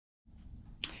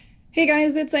Hey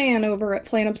guys, it's Ann over at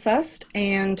Plant Obsessed,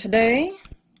 and today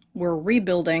we're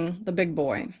rebuilding the big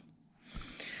boy.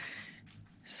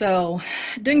 So,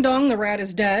 ding dong, the rat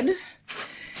is dead,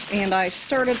 and I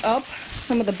started up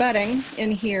some of the bedding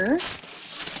in here,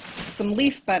 some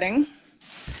leaf bedding,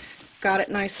 got it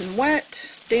nice and wet,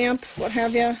 damp, what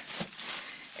have you,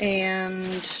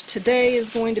 and today is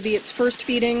going to be its first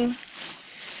feeding,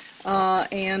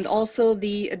 and also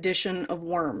the addition of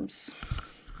worms.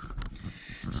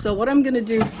 So what I'm going to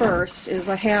do first is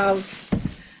I have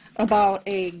about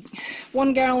a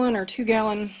 1 gallon or 2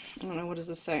 gallon, I don't know, what does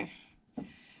this say?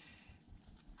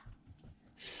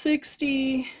 6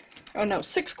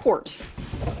 quart.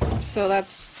 So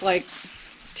that's like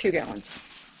 2 gallons.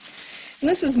 And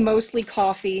this is mostly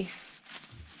coffee.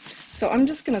 So I'm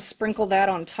just going to sprinkle that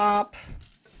on top.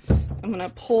 I'm going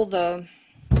to pull the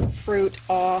fruit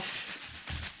off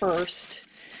first,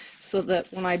 so that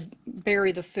when I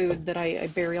bury the food, that I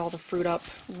bury all the fruit up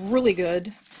really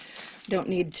good. Don't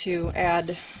need to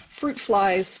add fruit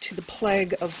flies to the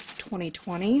plague of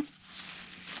 2020.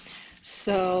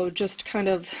 So just kind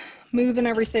of moving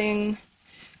everything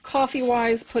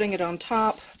coffee-wise, putting it on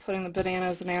top, putting the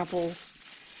bananas and apples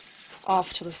off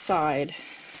to the side.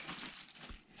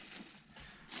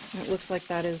 And it looks like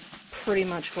that is pretty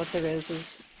much what there is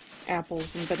apples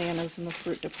and bananas in the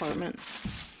fruit department.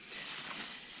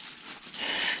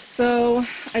 So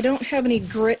I don't have any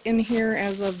grit in here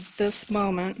as of this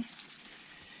moment,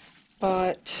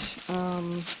 but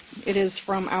it is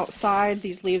from outside.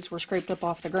 These leaves were scraped up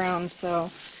off the ground, so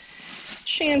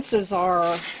chances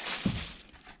are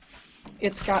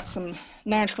it's got some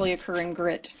naturally occurring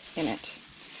grit in it.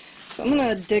 So I'm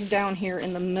going to dig down here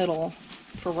in the middle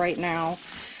for right now.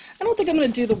 I don't think I'm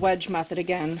going to do the wedge method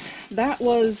again. That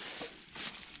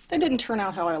didn't turn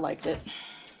out how I liked it.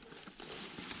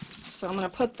 So I'm going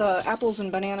to put the apples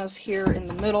and bananas here in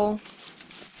the middle.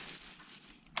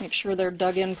 Make sure they're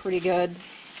dug in pretty good.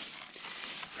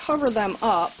 Cover them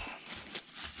up.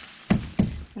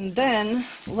 And then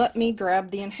let me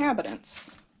grab the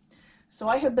inhabitants. So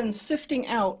I have been sifting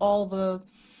out all the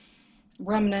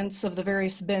remnants of the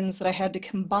various bins that I had to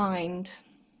combine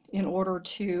in order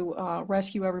to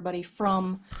rescue everybody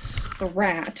from the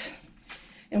rat.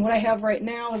 And what I have right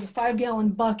now is a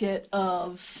 5-gallon bucket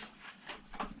of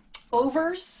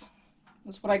overs,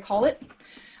 is what I call it.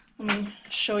 Let me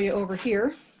show you over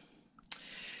here.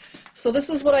 So this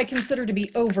is what I consider to be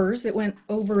overs. It went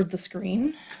over the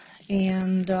screen,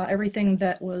 and everything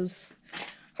that was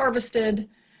harvested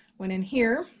went in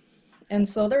here, and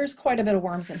so there's quite a bit of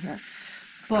worms in here.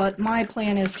 But my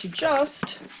plan is to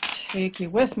just take you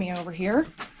with me over here,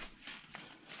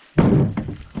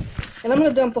 and I'm going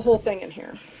to dump the whole thing in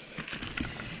here.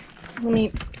 Let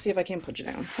me see if I can put you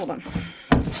down. Hold on.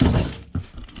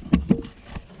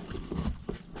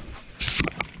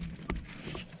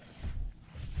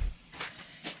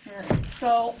 Alright,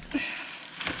 so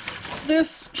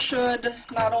this should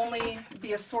not only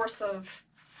be a source of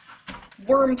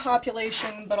worm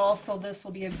population, but also this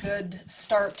will be a good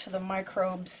start to the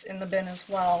microbes in the bin as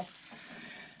well.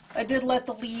 I did let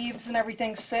the leaves and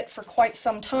everything sit for quite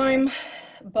some time,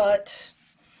 but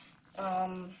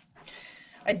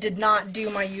I did not do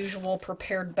my usual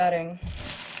prepared bedding.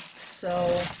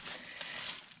 So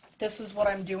this is what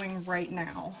I'm doing right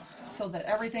now, so that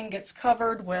everything gets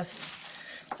covered with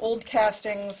old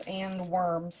castings and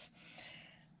worms.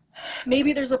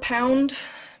 Maybe there's a pound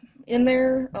in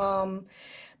there,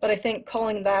 but I think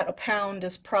calling that a pound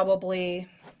is probably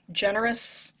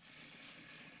generous.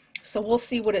 So we'll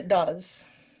see what it does.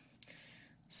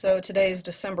 So today is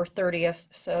December 30th,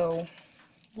 so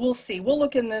we'll see. We'll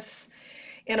look in this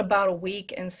in about a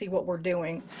week and see what we're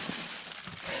doing.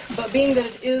 But being that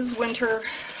it is winter,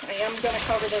 I am going to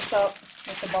cover this up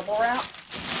with the bubble wrap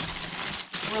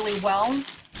really well.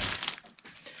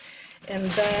 And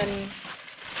then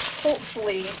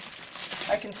hopefully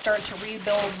I can start to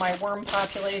rebuild my worm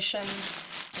population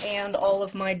and all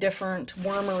of my different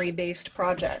wormery-based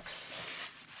projects.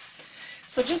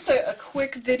 So just a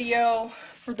quick video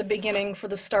for the beginning, for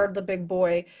the start of the big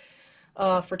boy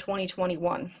for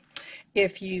 2021.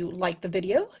 If you like the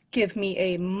video, give me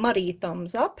a muddy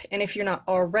thumbs up, and if you're not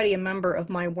already a member of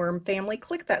my worm family,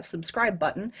 click that subscribe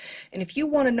button, and if you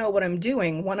want to know what I'm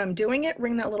doing when I'm doing it,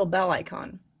 ring that little bell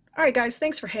icon. Alright guys,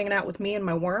 thanks for hanging out with me and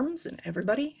my worms, and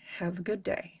everybody have a good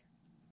day.